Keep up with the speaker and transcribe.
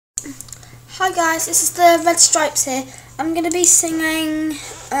Hi guys, this is the Red Stripes here. I'm going to be singing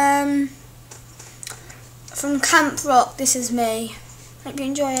from Camp Rock, This Is Me. Hope you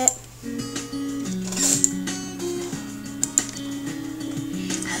enjoy it.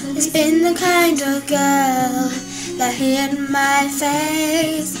 It's been the kind of girl that hid my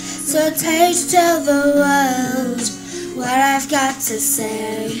face, so take to tell the world what I've got to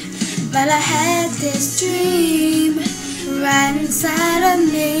say. But I had this dream right inside of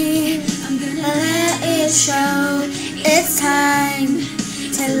me. I'm gonna let it show. It's time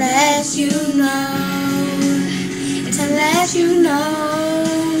to let you know. To let you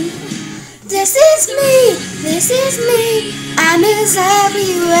know. This is me. This is me. I'm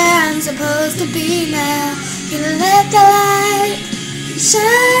exactly where I'm supposed to be now. Gonna let the light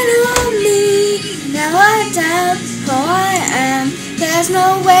shine on me. Now I doubt who I am. There's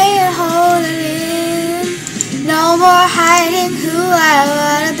no way to hold it in. No more hiding who I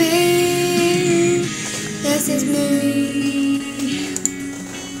wanna be. This is me.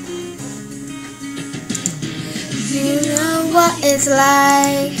 You know what it's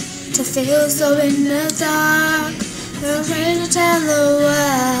like to feel so in the dark. You're afraid to tell the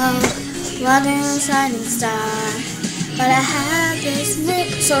world what is a shining star. But I have this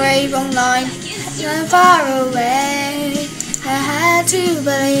wrong line. You're far away. I had to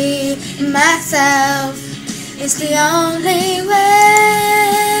believe in myself. It's the only way.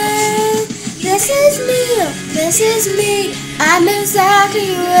 This is me, this is me. I'm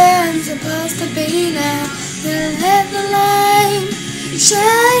exactly where I'm supposed to be now. Gonna let the light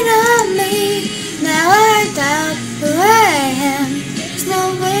shine on me. Now I doubt who I am. There's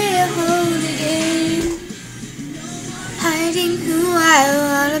no way to hold it in. Hiding who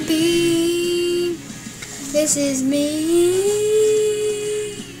I wanna be. This is me.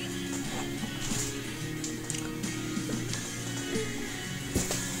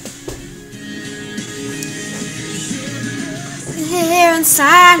 Here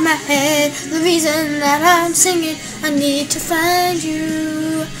inside my head, the reason that I'm singing, I need to find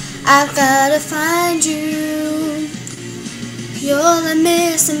you. I've gotta find you. You're the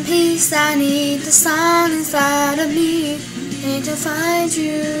missing piece. I need the song inside of me. I need to find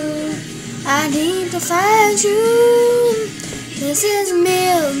you. I need to find you. This is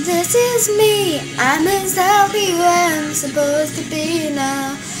me, this is me. I'm exactly where I'm supposed to be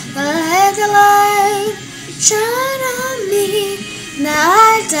now. Gonna let the light shine on me. Now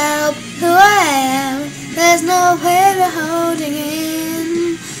I doubt who I am. There's no way to holding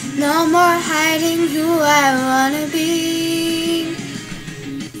in. No more hiding who I wanna be.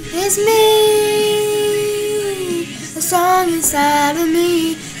 It's me, the song inside of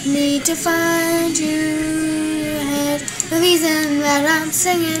me. Need to find you. The reason that I'm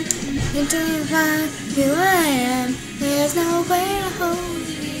singing, need to find who I am. There's no way to hold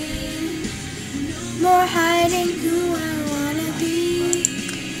it. More hiding who I wanna be.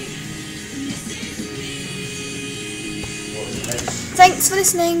 Thanks for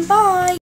listening. Bye.